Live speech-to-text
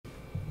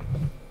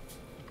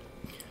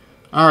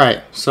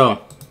Alright, so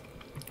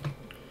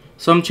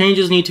some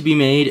changes need to be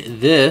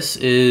made. This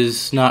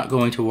is not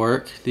going to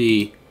work,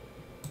 the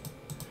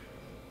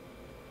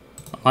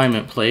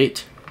alignment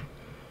plate.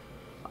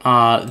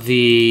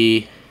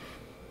 The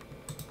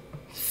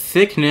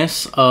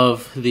thickness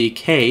of the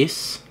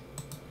case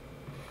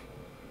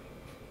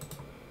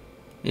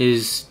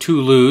is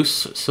too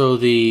loose, so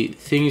the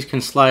things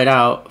can slide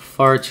out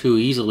far too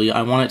easily.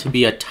 I want it to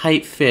be a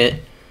tight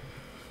fit.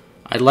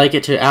 I'd like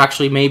it to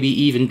actually maybe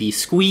even be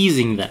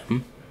squeezing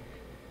them.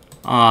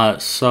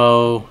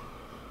 So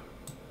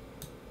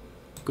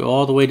go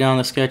all the way down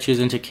the sketches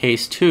into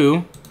case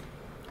 2.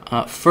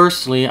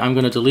 Firstly, I'm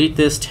going to delete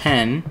this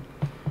 10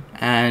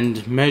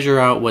 and measure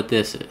out what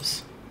this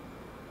is.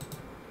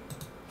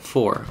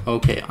 4.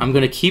 Okay, I'm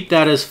going to keep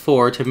that as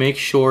 4 to make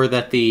sure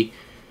that the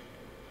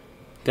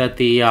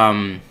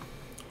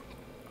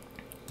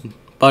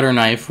butter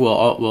knife will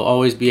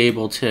always be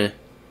able to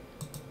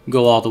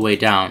go all the way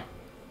down.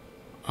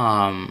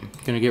 Going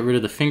to get rid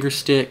of the finger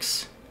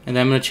sticks, and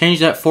then I'm going to change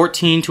that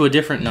 14 to a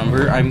different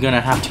number. I'm going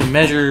to have to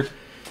measure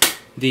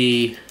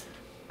the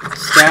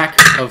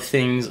stack of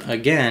things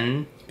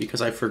again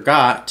because I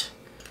forgot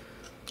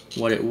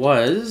what it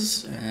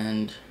was,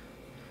 and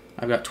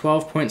I've got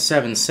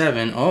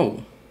 12.77.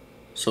 Oh,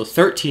 so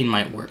 13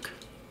 might work.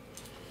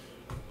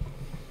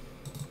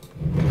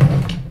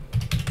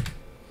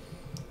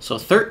 So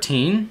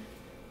 13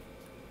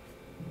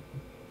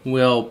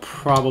 will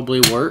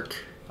probably work.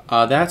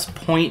 That's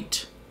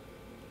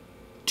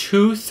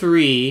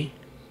 0.23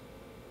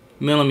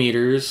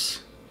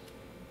 millimeters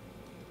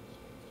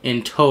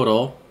in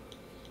total.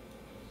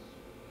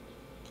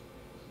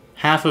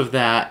 Half of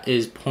that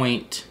is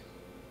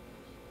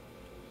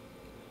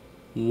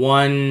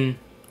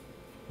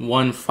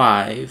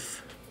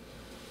 0.115,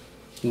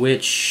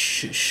 which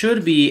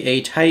should be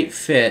a tight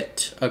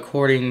fit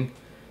according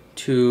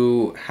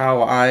to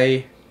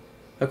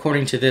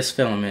this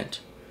filament.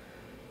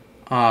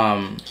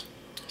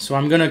 So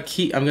I'm gonna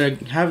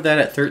have that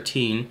at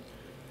 13.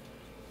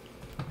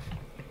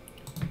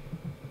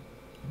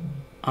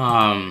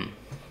 I'm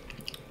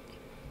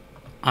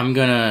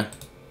gonna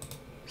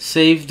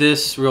save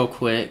this real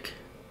quick.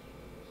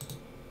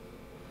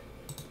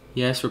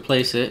 Yes,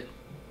 replace it.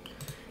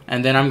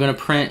 And then I'm gonna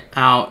print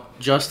out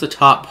just the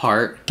top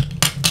part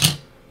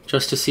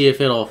just to see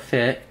if it'll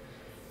fit.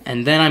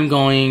 And then I'm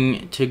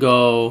going to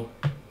go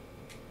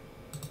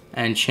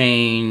and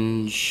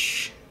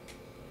change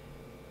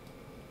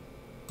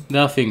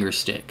the finger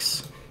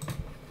sticks.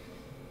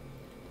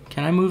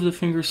 Can I move the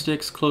finger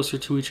sticks closer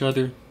to each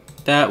other?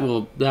 That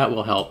will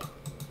help.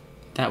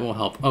 That will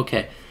help.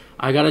 Okay,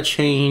 I gotta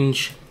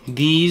change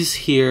these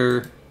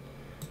here.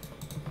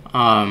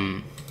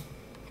 I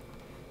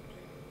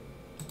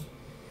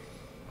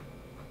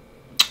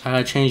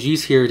gotta change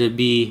these here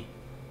to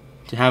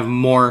have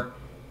more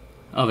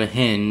of a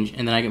hinge,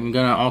 and then I'm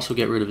gonna also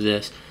get rid of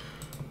this,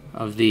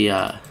 of the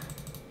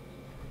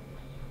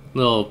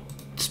little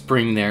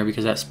spring there,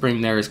 because that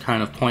spring there is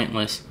kind of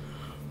pointless.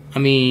 I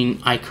mean,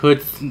 I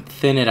could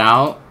thin it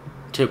out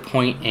to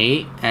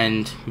 0.8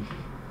 and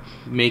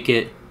make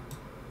it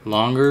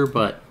longer,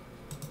 but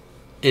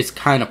it's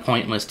kind of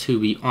pointless, to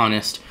be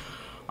honest.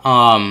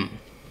 So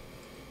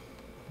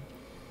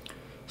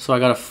I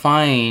gotta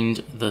find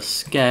the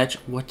sketch.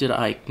 What did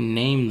I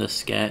name the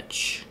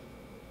sketch?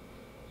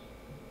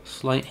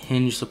 Slight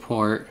hinge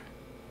support.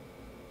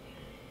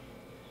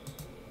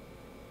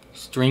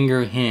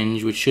 Stringer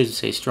hinge, which should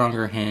say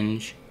stronger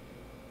hinge.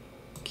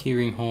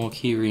 Keyring hole,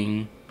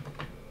 keyring.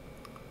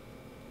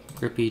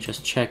 Grippy,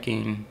 just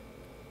checking.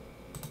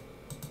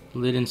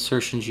 Lid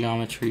insertion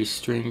geometry,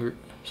 stringer,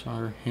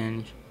 stronger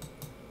hinge.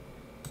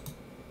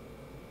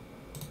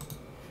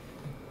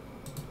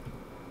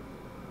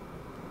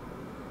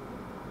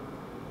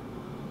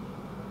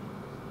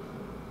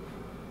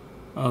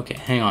 Okay,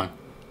 hang on.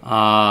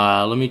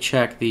 Let me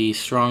check the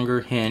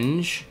stronger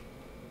hinge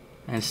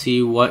and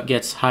see what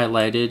gets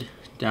highlighted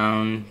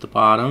down the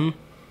bottom.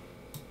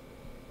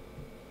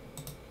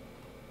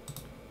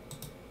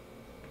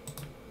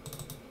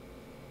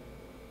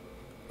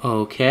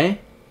 Okay.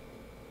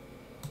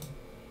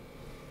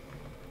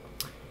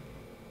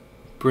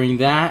 Bring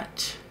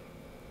that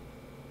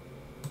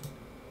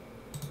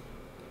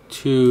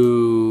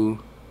to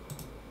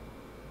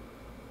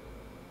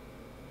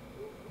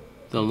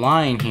the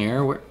line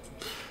here where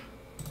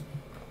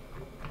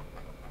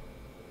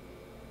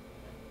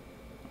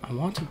I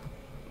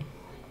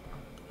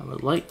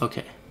would like,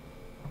 okay.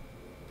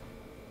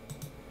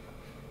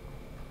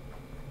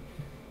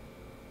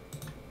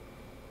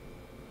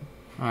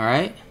 All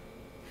right.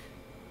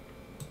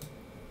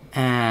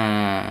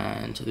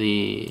 And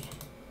the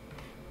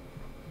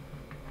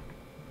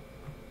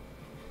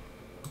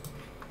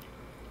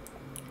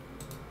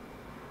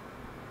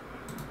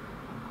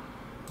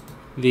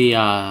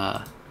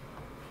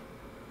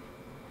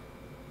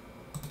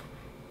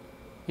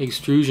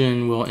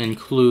extrusion will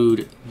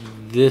include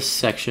this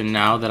section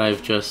now that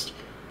I've just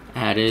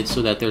added,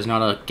 so that there's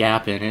not a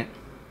gap in it.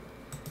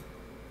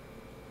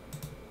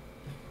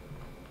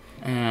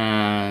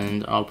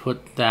 And I'll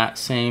put that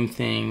same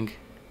thing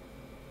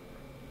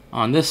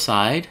on this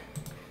side.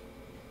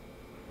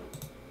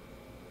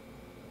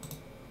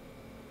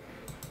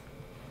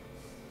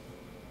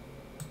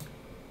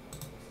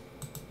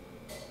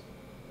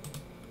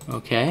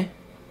 Okay.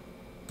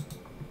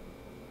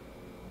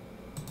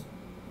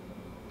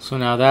 So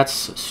now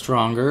that's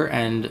stronger,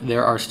 and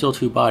there are still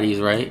two bodies,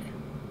 right?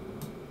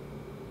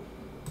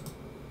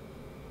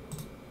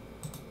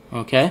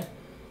 Okay.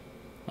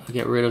 I'll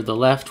get rid of the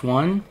left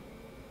one,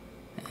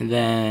 and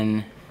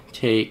then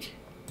take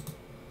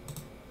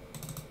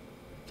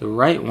the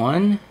right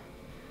one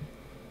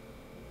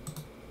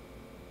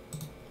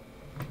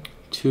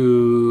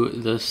to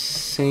the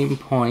same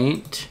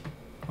point,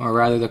 or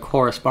rather the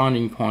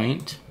corresponding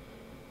point.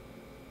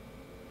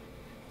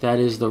 That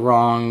is the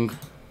wrong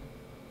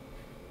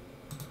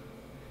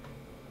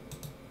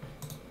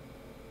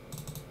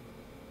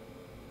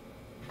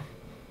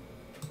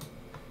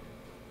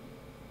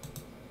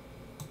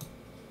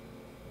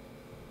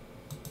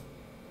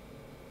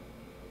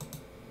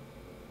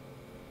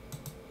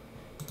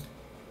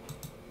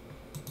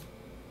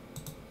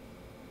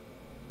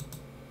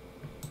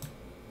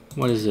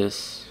what is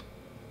this?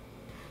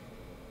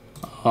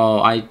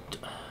 Oh,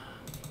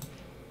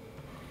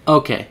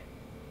 okay.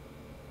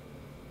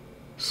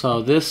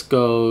 So this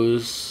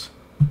goes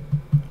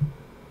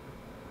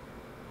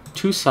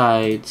two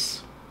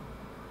sides.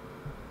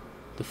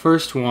 The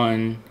first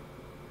one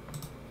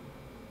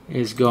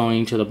is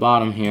going to the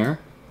bottom here,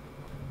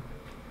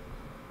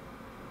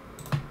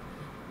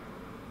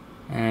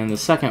 and the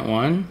second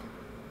one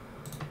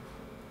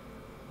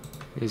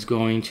is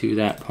going to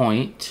that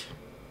point,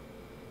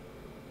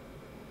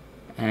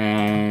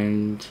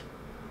 and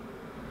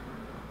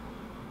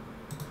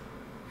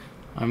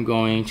I'm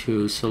going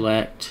to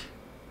select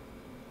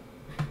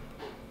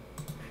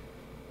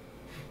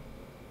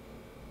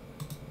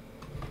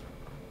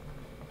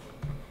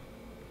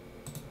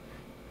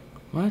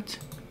what?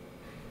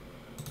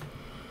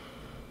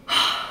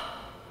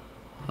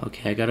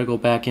 Okay, I gotta go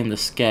back in the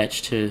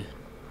sketch to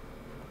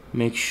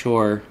make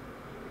sure.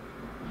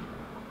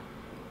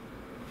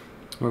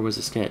 Where was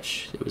the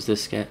sketch? It was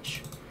this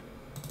sketch.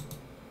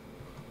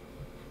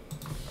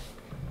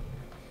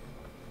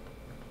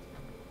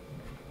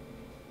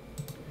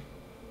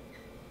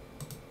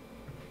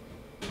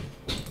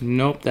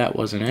 Nope, that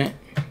wasn't it.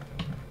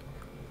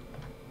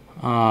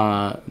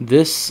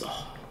 This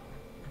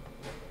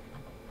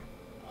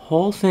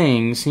whole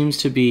thing seems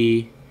to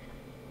be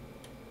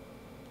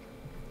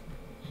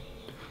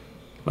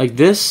like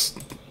this.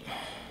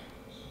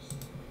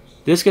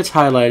 This gets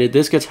highlighted,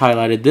 this gets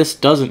highlighted, this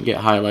doesn't get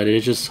highlighted.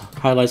 It just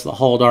highlights the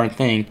whole darn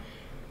thing.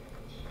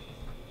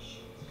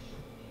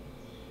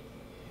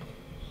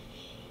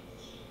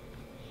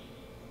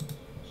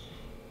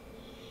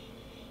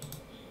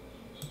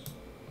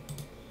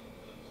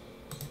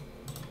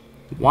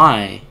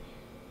 Why?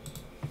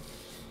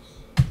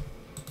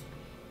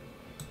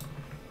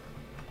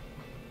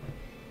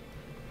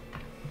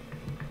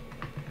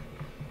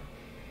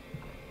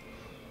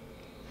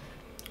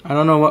 I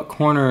don't know what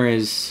corner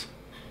is.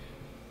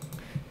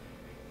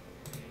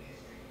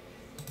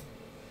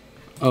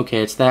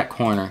 Okay, it's that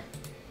corner.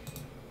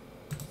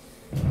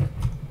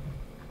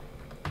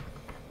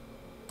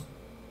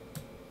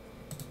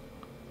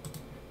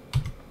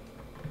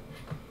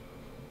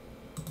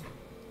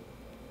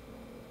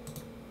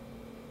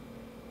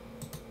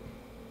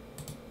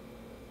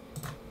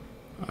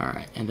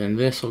 Alright, and then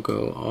this will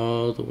go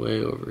all the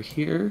way over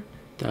here.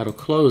 That'll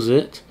close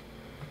it.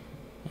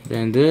 And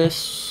then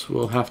this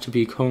will have to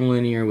be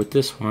collinear with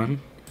this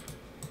one.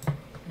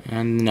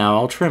 And now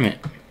I'll trim it.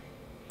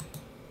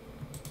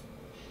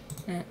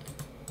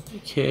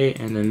 Okay,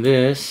 and then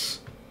this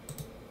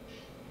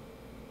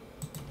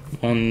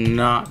will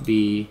not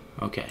be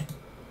okay.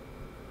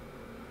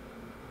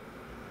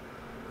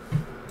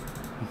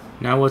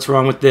 Now what's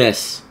wrong with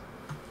this?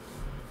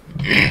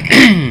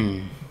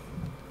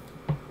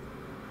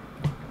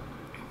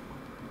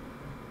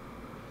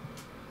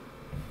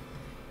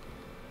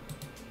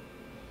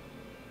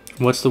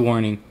 What's the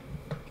warning?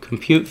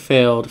 Compute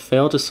failed.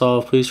 Failed to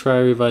solve. Please try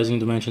revising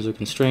dimensions or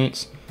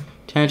constraints.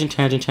 Tangent,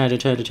 tangent,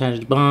 tangent, tangent,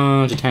 tangent,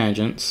 bunch of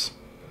tangents.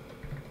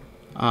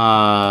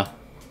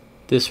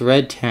 This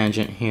red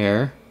tangent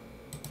here.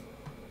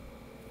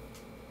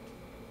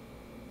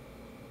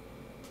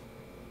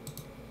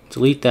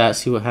 Delete that,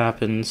 see what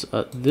happens.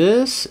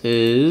 This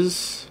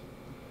is,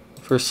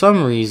 for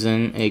some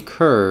reason, a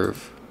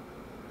curve,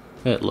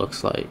 it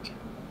looks like.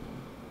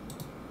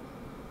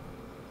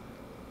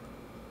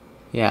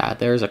 Yeah,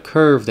 there's a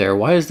curve there.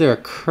 Why is there a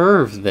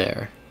curve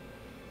there?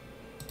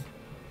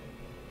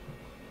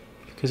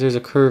 Because there's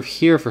a curve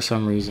here for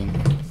some reason.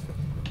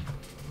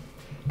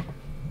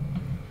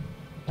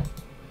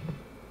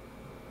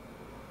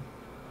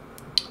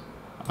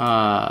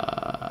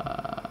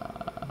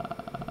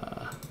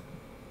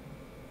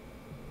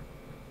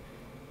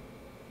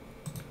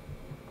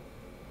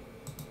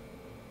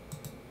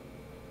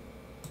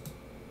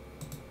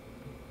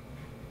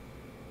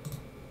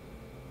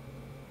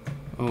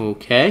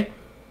 Okay.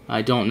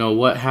 I don't know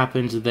what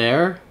happens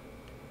there.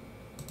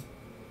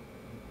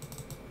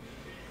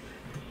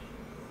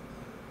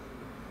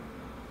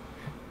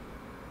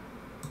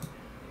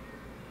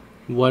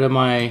 What am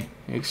I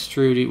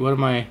extruding? What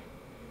am I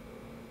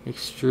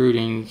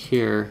extruding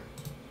here?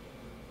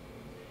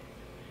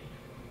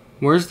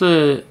 Where's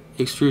the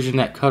extrusion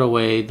that cut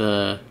away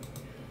the...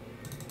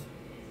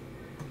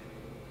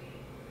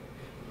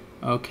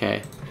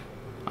 Okay,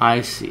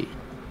 I see.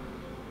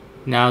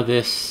 Now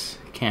this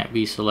can't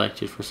be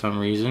selected for some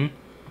reason.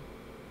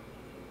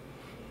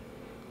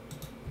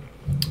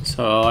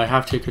 So I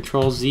have to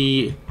Control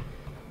Z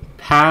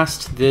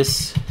past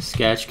this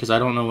sketch because I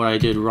don't know what I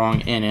did wrong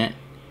in it.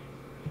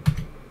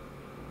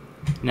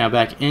 Now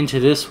back into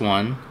this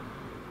one.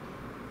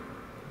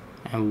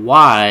 And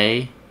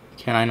why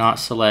can I not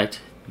select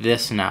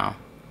this now?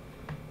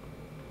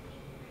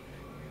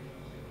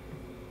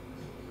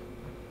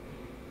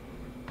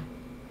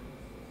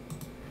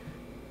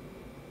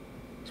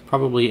 It's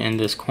probably in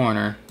this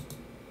corner.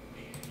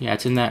 Yeah,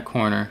 it's in that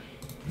corner.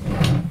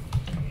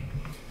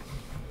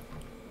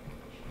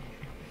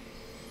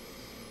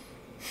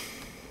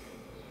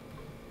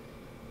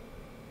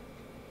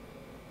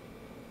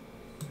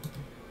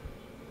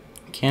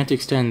 Can't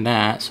extend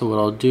that, so what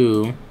I'll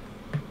do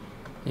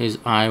is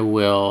I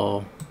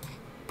will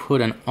put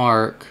an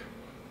arc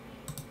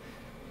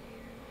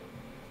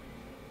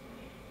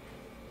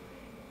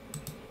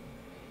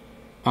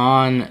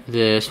on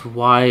this.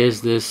 Why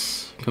is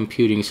this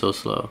computing so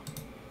slow?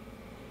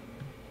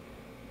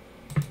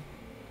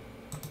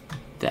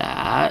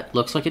 That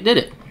looks like it did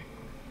it.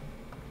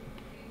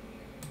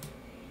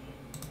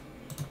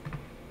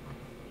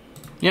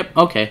 Yep,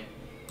 okay.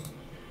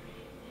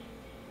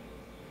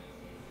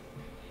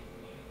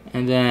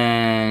 And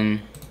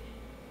then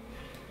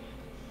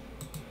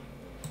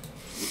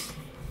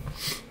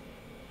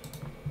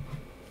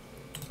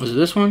was it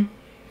this one?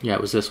 Yeah,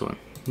 it was this one.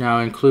 Now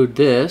include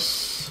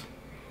this.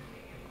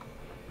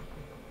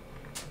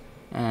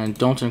 And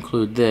don't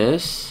include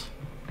this.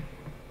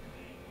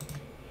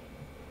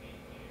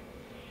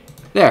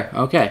 There,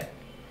 okay.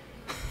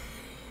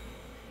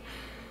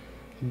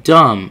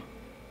 Dumb.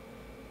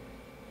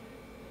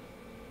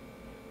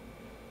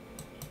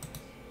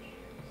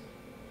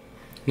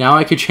 Now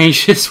I could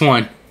change this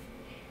one.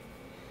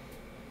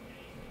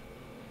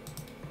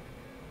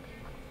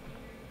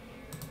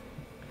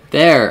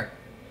 There.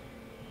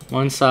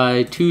 One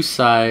side, two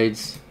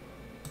sides,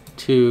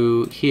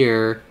 to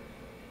here,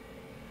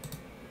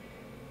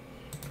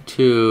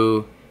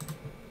 to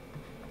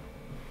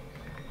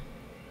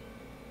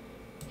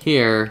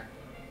here.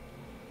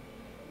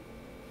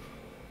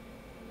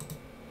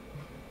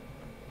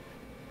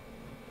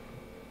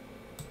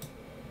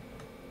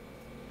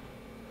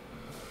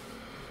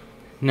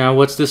 Now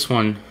what's this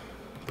one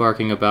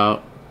barking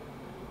about?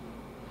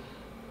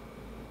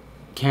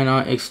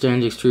 Cannot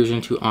extend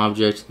extrusion to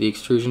object. The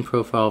extrusion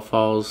profile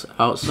falls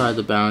outside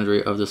the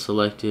boundary of the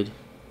selected.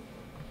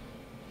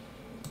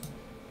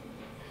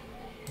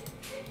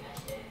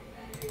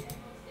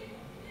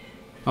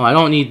 Oh, I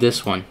don't need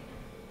this one.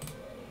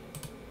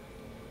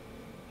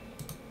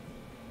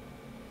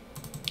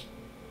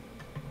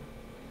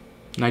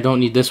 And I don't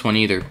need this one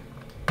either.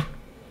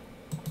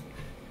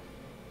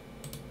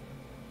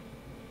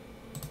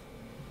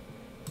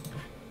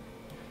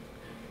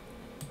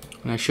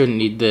 And I shouldn't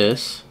need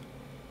this.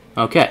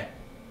 Okay.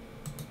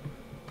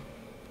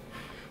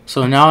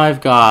 So now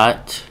I've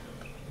got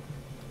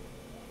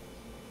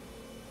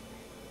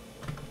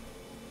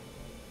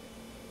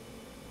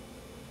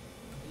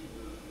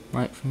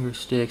right finger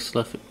sticks,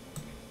 left.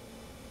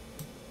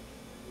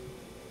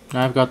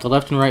 Now I've got the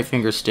left and right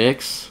finger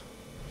sticks.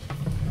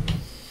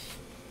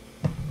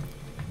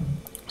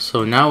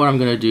 So now what I'm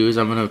going to do is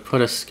I'm going to put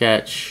a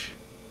sketch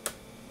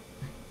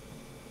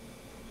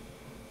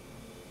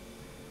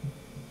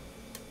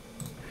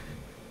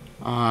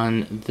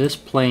on this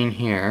plane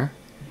here,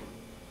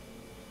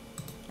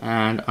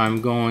 and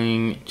I'm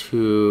going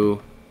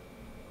to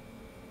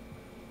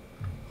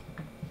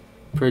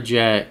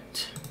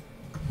project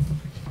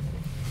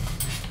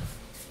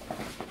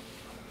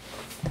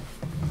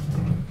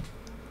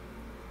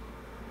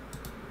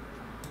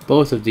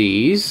both of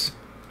these.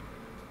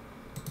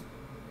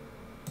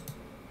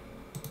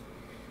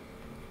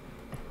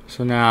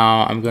 So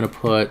now I'm going to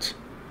put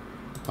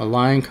a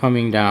line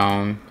coming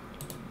down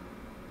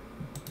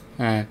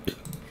and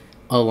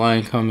a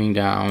line coming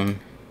down,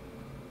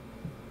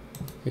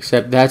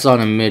 except that's on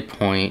a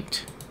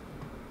midpoint,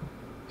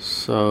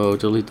 so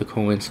delete the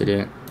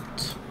coincident.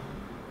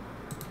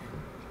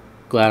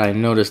 Glad I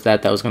noticed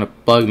that. That was going to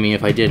bug me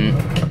if I didn't.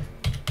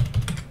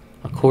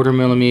 A 1/4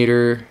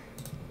 millimeter,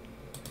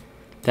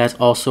 that's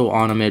also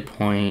on a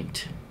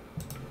midpoint.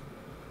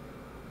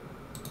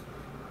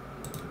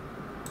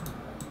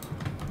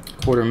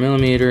 1/4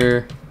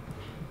 millimeter,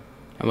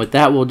 and what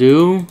that will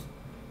do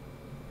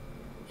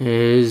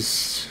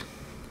is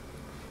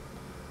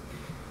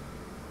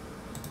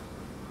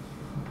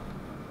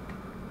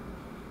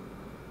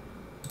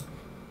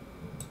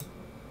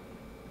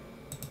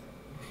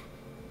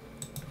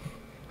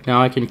now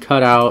I can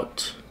cut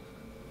out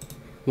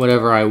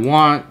whatever I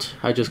want.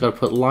 I just gotta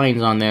put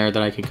lines on there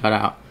that I can cut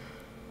out.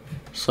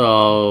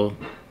 So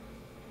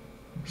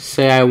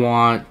say I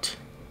want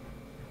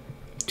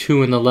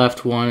 2 in the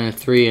left one and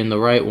 3 in the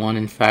right one.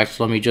 In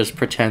fact, let me just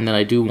pretend that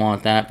I do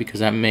want that,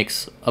 because that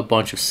makes a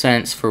bunch of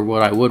sense for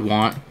what I would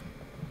want.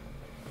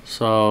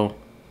 So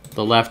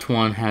the left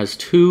one has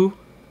 2.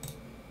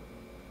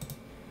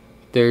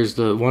 There's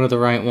the one of the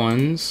right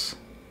ones.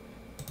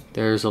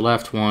 There's the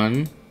left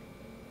one.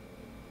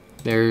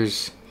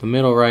 There's the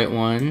middle right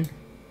one.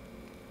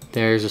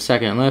 There's a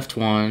second left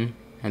one,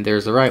 and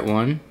there's the right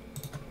one.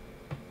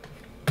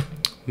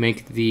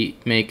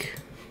 Make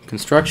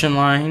construction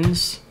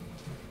lines.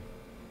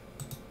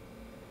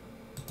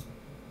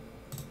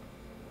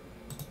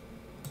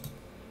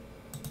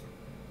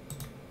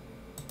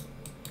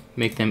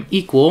 Make them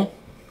equal.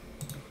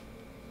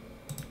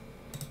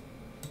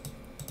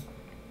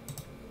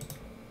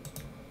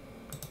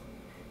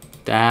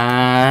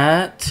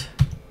 That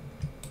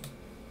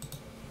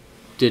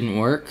didn't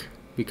work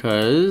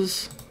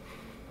because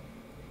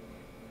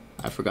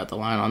I forgot the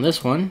line on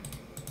this one.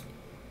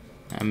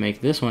 And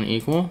make this one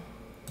equal.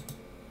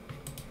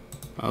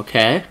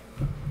 Okay.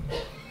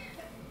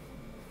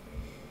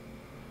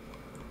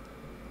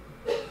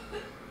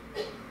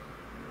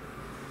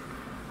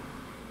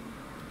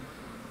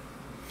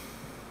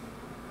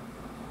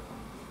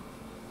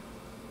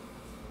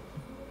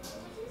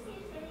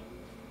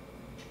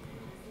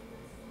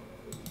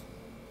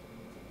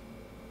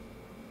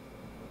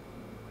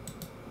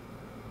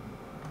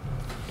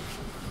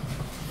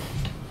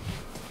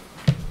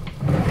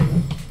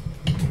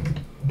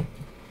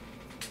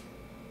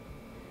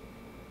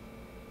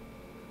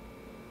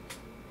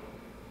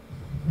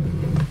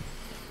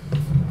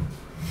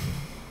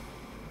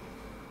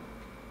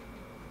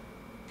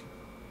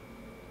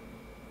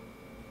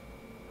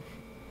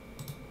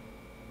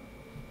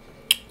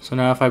 So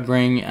now if I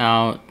bring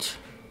out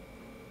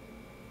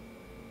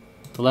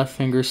the left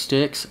finger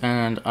sticks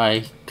and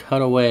I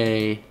cut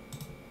away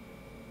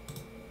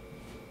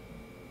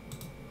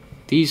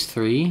these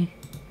 3,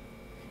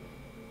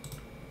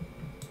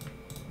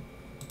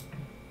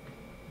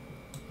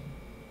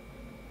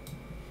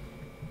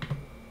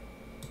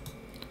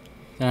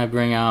 then I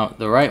bring out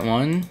the right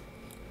one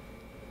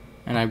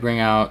and I bring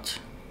out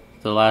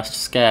the last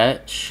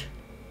sketch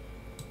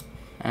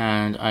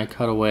and I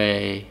cut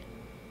away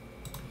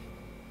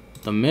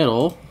the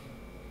middle,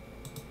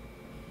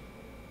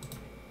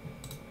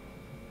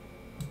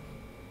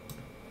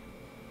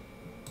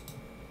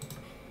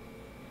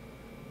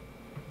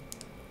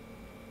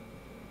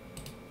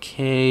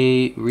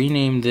 okay,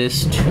 rename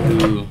this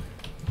to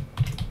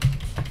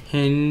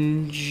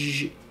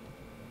hinge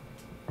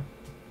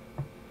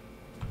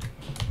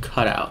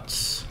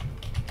cutouts.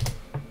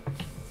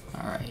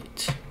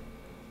 Alright.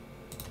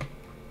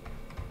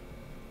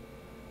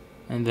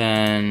 And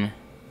then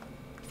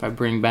if I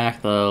bring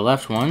back the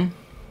left one,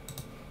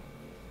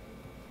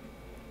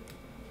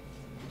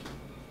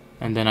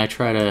 and then I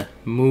try to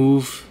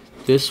move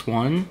this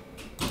one,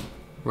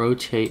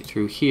 rotate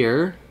through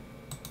here,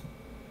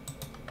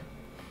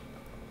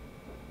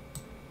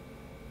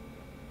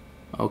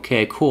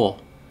 okay,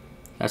 cool.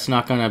 That's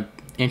not gonna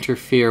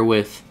interfere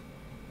with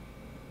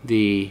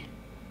the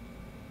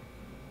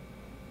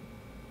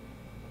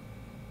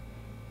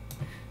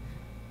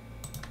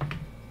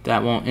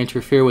that won't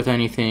interfere with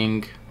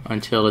anything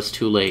until it's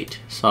too late.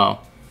 So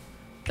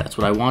that's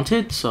what I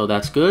wanted, so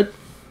that's good.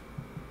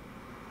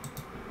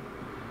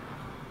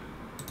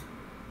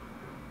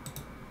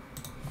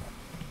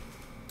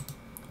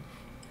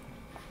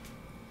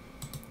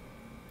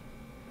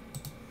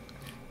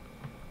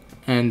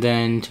 And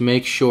then to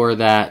make sure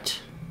that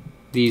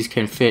these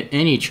can fit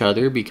in each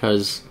other,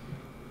 because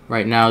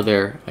right now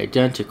they're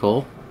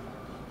identical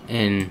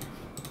in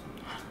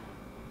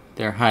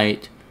their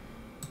height,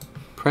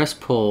 press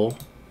pull,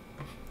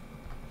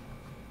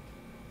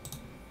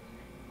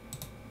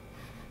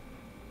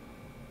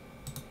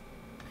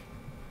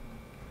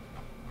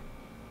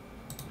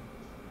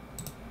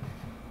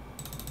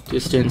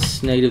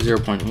 distance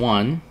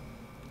 -0.1,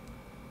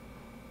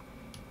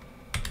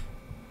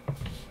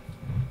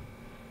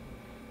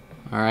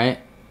 alright,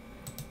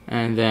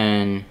 and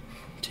then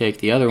take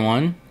the other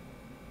one,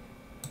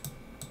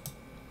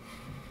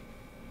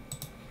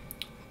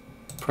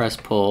 press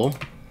pull,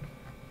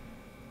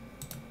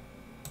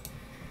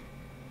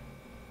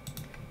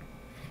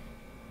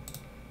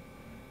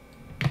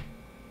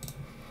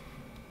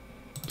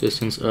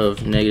 distance of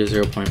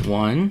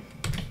 -0.1,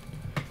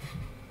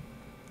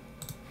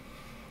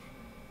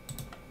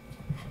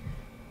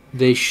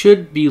 they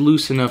should be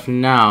loose enough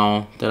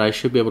now that I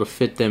should be able to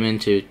fit them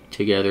into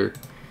together.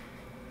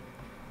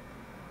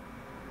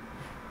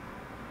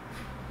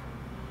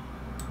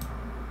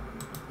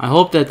 I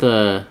hope that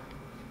the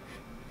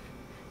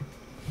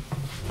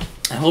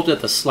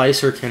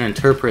slicer can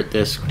interpret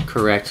this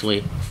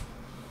correctly,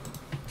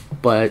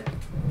 but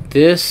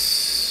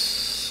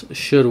this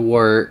should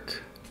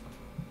work.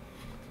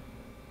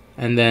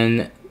 And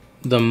then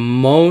the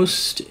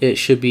most it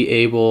should be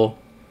able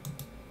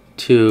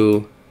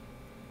to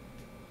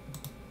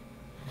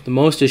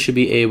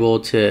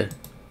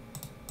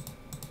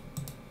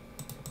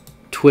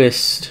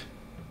twist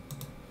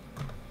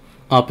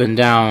up and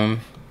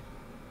down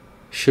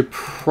should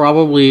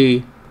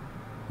probably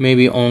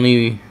maybe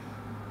only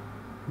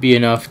be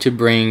enough to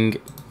bring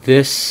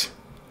this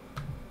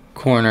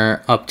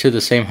corner up to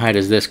the same height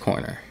as this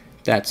corner.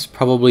 That's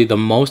probably the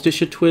most it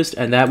should twist,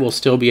 and that will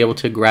still be able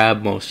to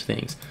grab most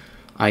things,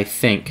 I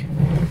think.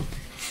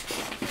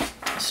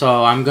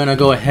 So I'm gonna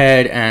go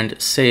ahead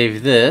and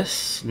save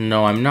this.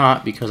 No, I'm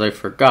not, because I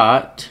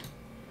forgot.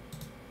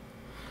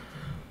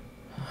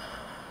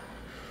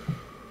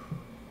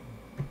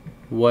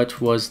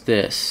 What was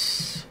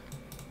this?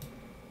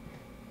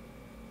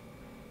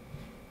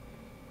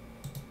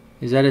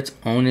 Is that its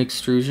own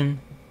extrusion?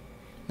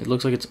 It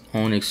looks like its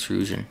own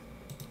extrusion.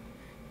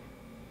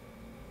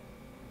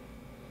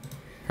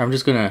 I'm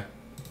just gonna...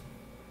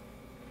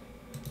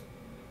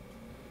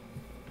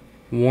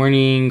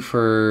 Warning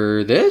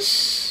for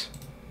this?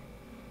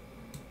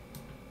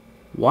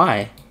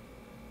 Why?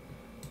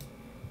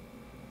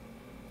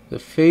 The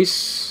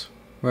face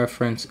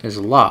reference is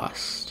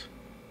lost.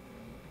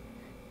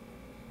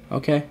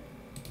 Okay.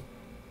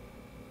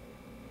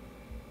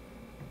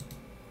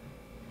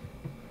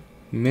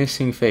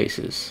 Missing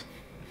faces.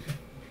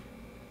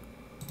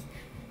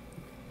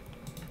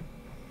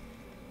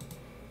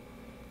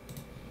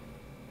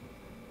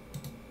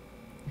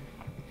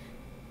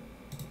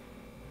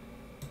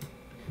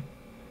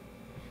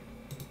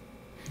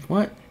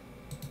 What?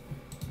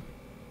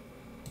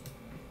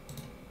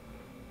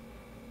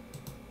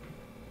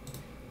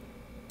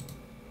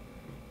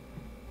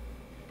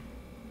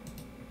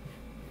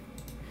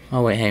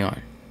 Oh wait, hang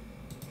on.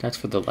 That's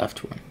for the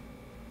left one.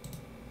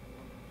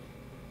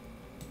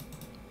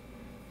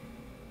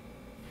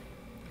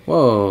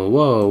 Whoa,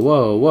 whoa,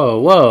 whoa, whoa,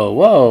 whoa,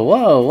 whoa,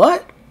 whoa,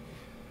 what?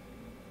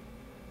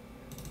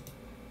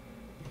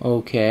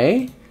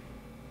 Okay.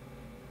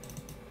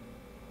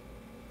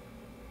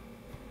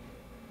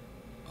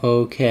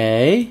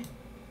 Okay.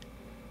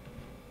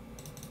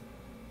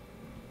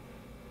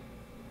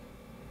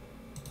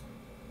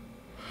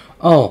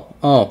 Oh,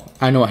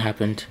 I know what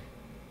happened.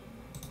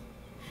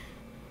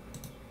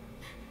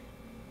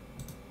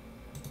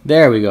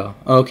 There we go.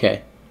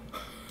 Okay.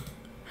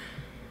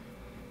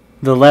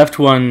 The left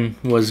one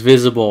was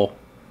visible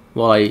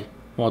while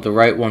the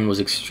right one was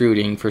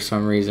extruding for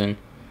some reason.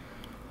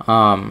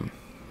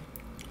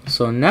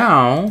 So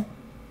now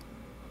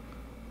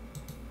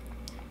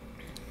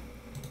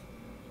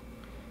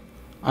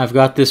I've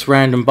got this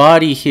random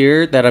body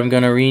here that I'm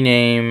gonna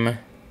rename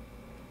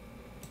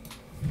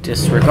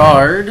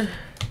disregard.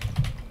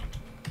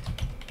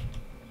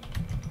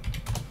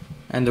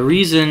 And the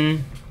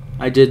reason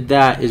I did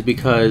that is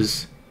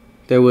because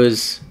there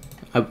was,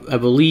 I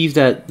believe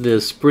that the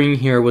spring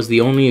here was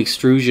the only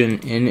extrusion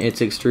in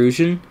its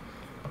extrusion,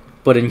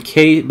 but I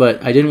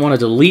didn't want to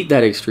delete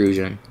that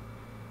extrusion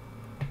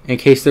in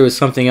case there was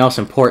something else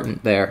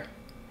important there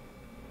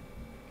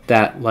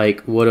that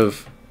like would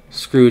have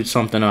screwed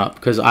something up,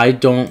 because I'm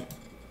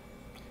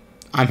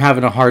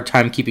having a hard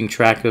time keeping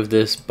track of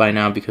this by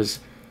now, because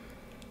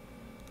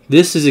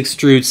this is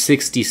extrude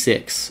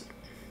 66,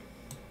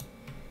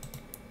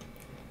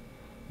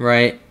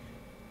 right?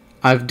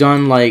 I've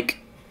done like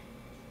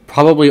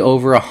probably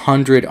over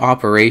 100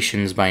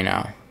 operations by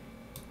now.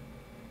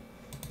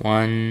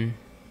 1,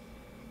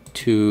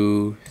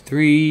 2,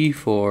 3,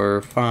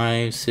 4,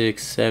 5,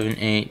 6, 7,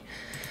 8,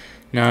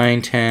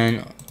 9,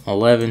 10,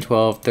 11,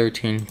 12,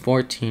 13,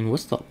 14.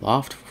 What's the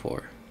loft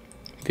for?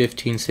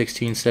 15,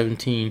 16,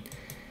 17,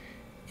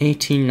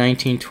 18,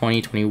 19,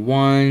 20,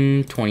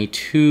 21,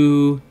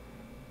 22.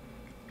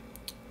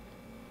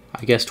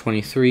 I guess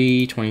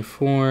 23,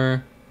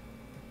 24.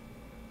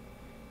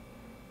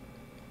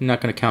 I'm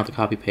not going to count the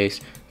copy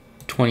paste.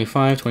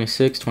 25,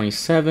 26,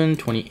 27,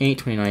 28,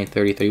 29,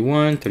 30,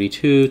 31,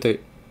 32,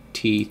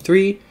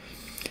 33,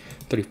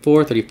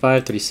 34,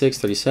 35, 36,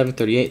 37,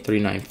 38,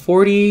 39,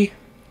 40.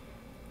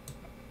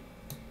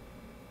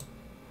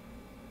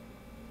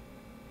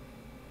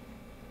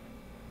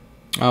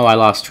 Oh, I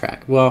lost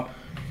track. Well,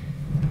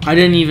 I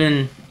didn't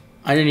even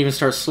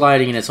start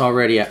sliding and it's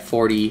already at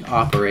 40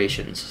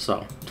 operations.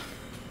 So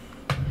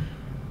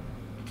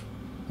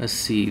let's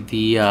see.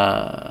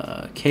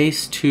 The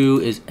case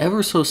 2 is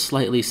ever so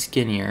slightly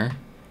skinnier.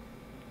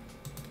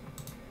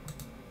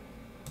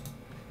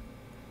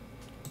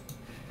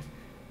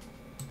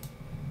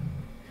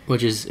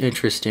 Which is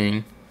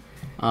interesting.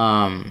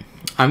 I'm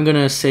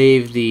gonna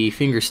save the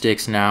finger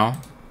sticks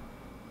now.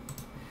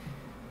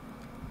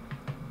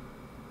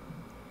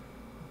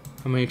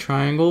 How many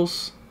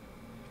triangles?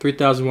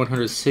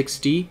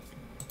 3,160.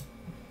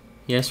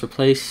 Yes,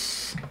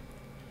 replace.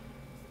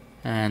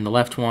 And the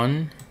left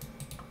one.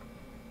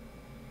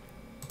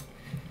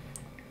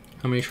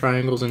 How many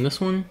triangles in this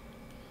one?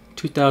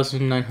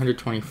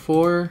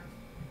 2,924.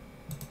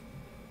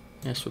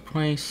 Yes,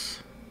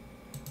 replace.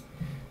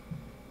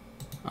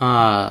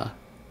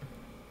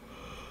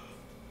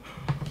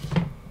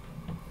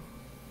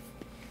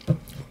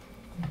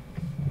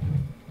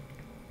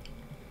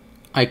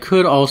 I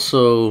could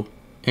also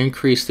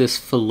increase this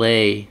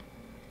fillet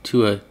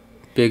to a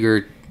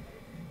bigger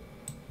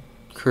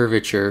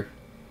curvature.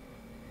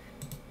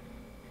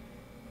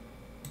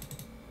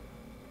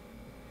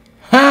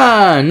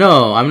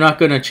 No, I'm not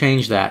gonna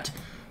change that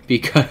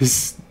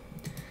because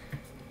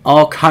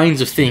all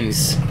kinds of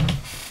things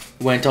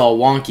went all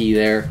wonky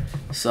there.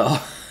 So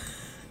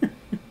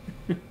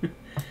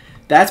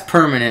that's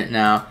permanent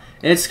now.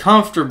 It's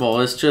comfortable.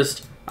 It's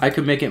just I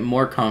could make it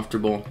more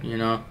comfortable, you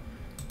know.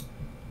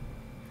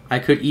 I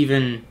could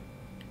even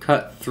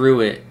cut through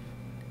it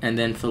and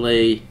then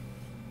fillet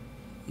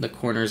the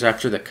corners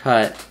after the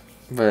cut,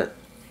 but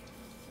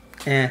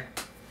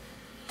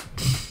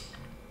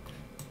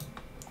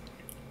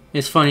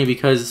It's funny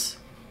because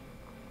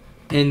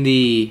in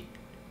the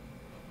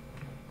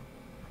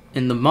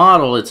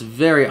model it's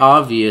very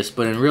obvious,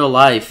 but in real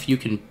life you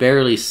can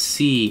barely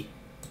see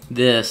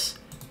this,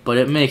 but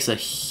it makes a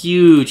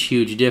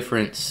huge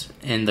difference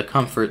in the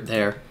comfort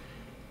there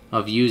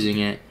of using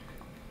it.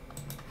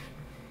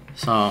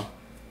 So,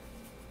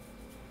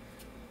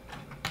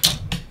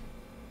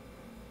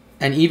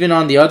 and even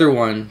on the other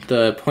one,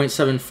 the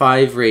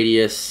 0.75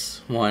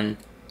 radius one,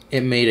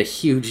 it made a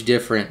huge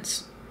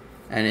difference,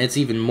 and it's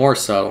even more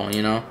subtle,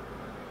 you know.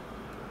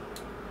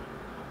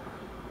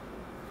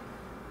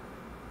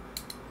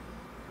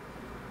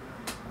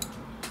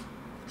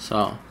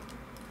 So,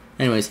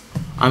 anyways,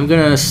 I'm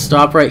gonna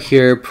stop right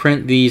here,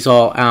 print these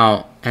all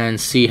out, and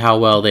see how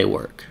well they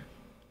work.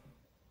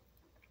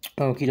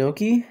 Okie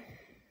dokie.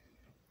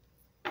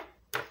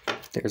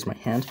 There's my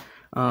hand.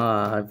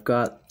 I've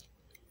got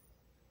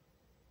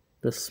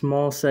the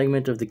small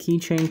segment of the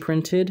keychain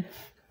printed,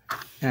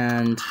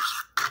 and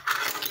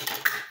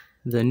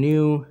the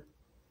new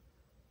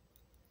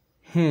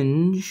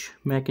hinge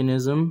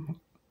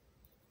mechanism.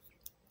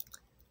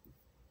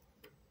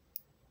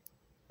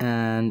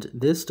 And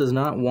this does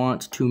not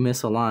want to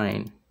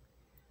misalign.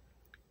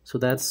 So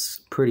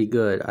that's pretty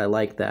good. I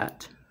like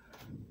that.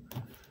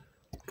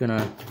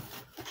 Gonna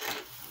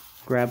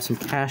grab some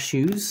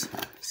cashews.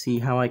 See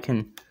how I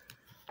can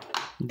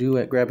do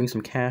at grabbing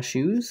some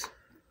cashews.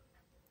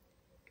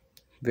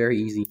 Very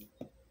easy.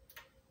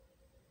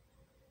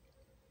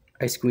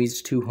 I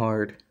squeezed too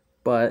hard,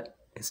 but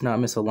it's not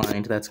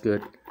misaligned. That's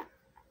good.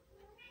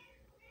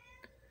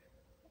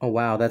 Oh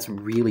wow, that's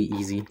really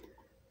easy.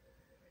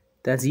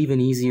 That's even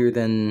easier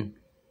than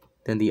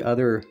the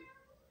other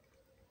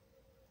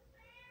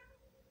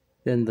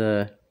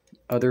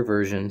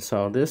version.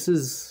 So this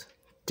is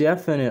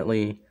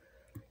definitely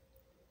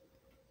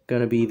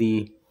gonna be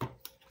the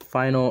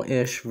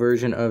final-ish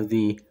version of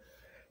the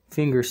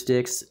finger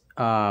sticks.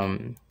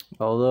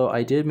 Although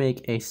I did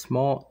make a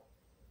small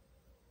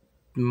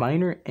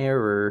minor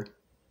error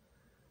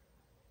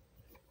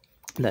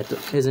that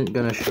isn't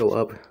gonna show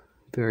up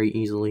very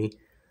easily.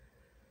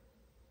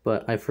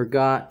 But I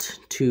forgot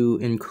to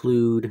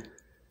include,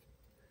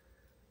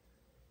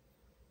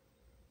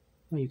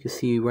 you can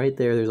see right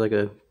there, there's like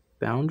a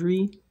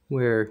boundary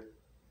where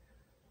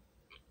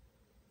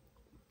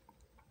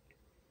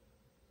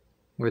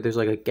there's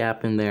like a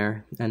gap in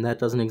there, and that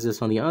doesn't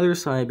exist on the other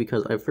side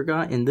because I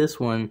forgot in this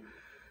one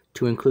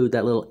to include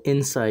that little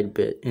inside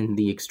bit in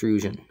the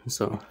extrusion.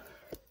 So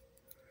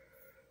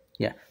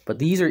yeah, but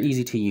these are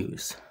easy to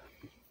use,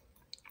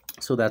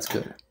 so that's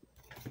good.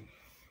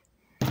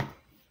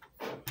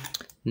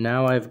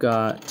 Now I've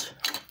got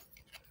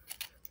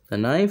the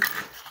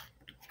knife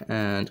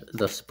and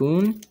the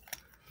spoon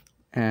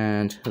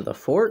and the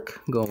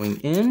fork going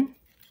in,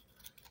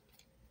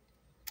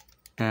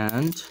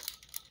 and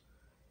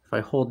if I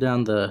hold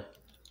down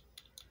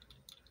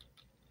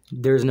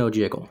there's no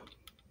jiggle.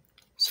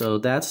 So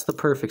that's the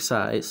perfect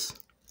size.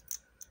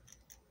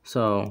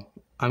 So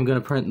I'm gonna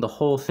print the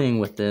whole thing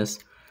with this,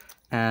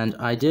 and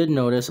I did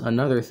notice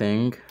another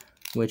thing,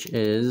 which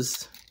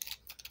is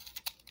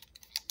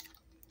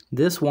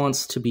this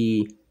wants to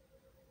be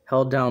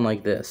held down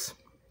like this.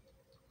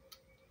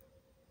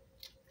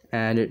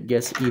 And it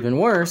gets even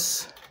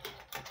worse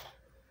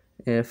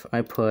if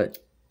I put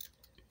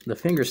the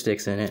finger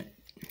sticks in it.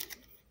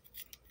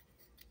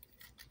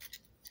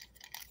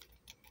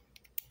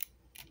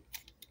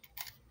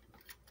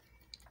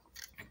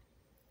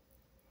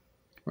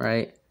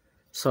 Right?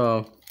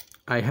 So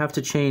I have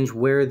to change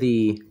where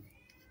the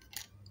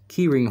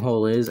keyring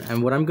hole is,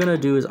 and what I'm gonna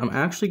do is I'm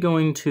actually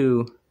going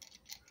to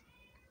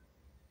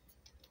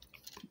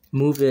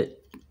move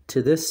it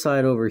to this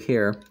side over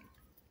here,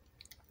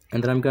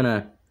 and then I'm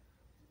gonna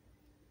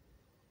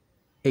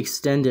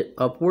extend it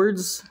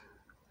upwards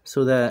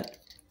so that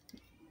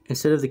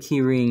instead of the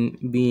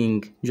keyring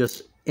being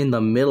just in the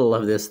middle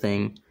of this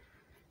thing,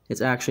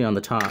 it's actually on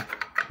the top,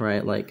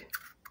 right? Like,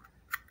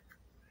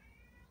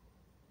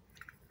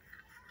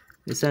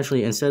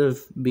 essentially, instead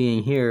of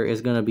being here, it's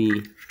gonna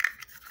be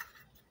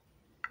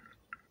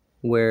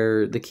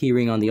where the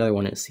keyring on the other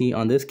one is. See,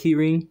 on this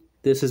keyring,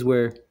 this is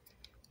where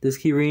this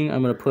keyring,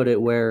 I'm going to put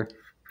it where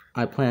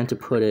I plan to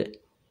put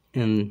it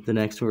in the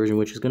next version,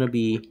 which is going to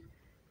be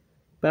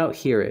about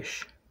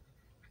here-ish.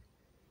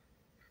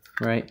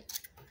 Right?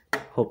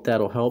 Hope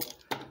that'll help.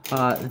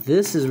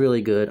 This is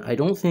really good. I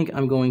don't think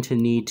I'm going to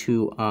need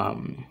to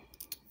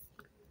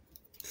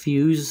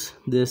fuse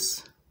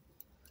this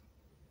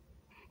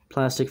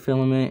plastic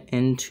filament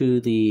into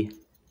the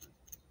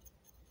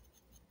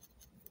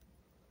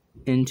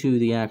into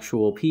the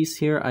actual piece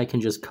here, I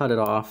can just cut it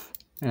off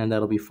and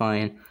that'll be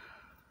fine.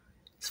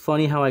 It's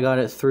funny how I got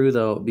it through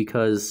though,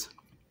 because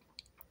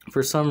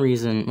for some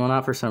reason, well,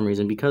 not for some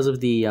reason, because of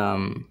the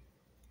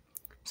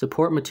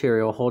support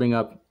material holding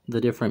up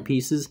the different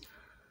pieces,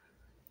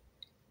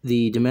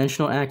 the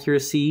dimensional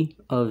accuracy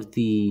of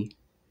the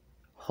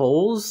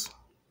holes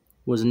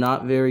was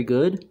not very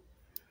good.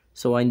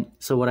 So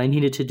what I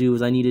needed to do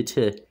was I needed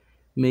to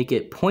make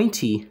it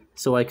pointy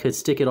so I could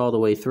stick it all the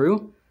way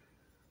through.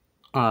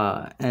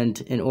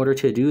 And in order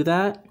to do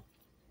that,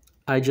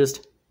 I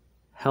just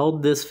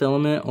held this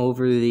filament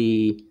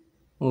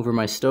over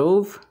my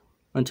stove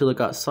until it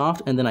got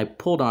soft, and then I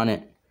pulled on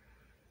it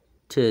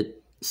to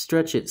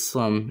stretch it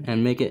some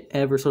and make it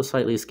ever so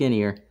slightly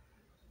skinnier.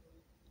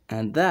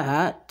 And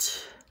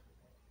that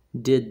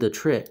did the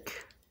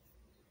trick.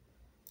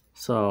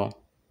 So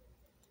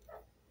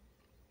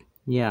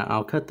yeah,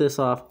 I'll cut this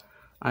off.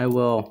 I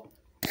will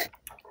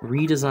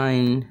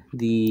redesign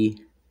the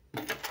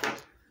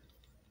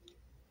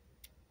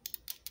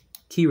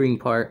keyring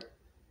part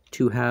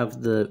to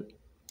have the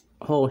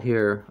hole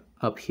here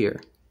up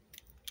here.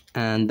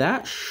 And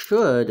that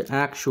should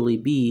actually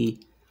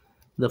be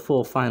the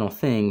full final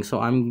thing. So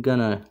I'm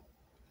gonna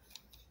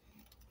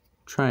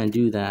try and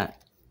do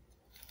that.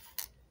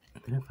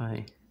 And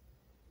then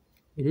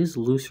it is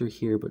looser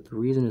here, but the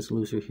reason it's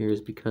looser here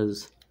is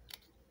because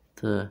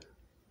the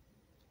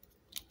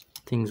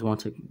things want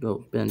to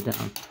go bend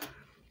down.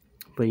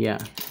 But yeah,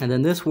 and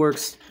then this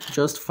works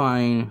just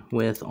fine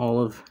with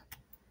all of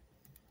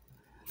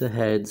the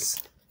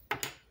heads,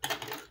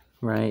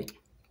 right?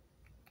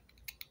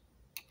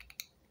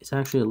 It's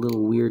actually a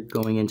little weird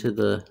going into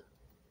the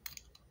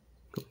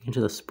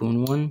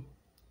spoon one,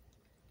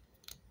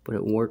 but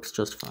it works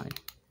just fine.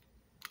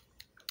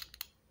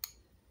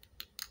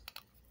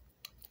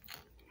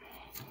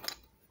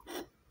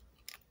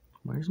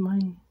 Where's my...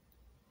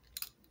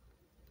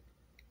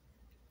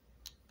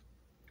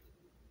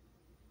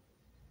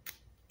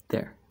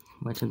 There,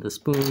 went into the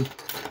spoon,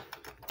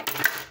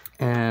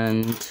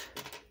 and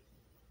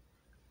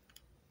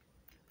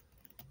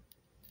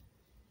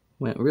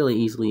went really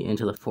easily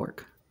into the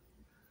fork.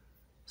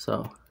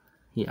 So,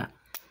 yeah.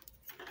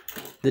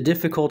 The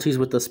difficulties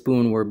with the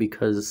spoon were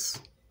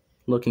because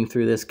looking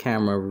through this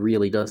camera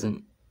really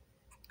doesn't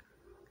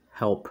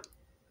help.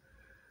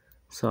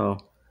 So,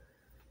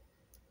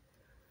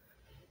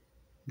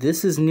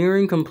 this is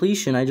nearing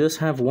completion. I just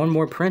have one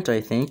more print,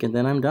 I think, and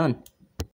then I'm done.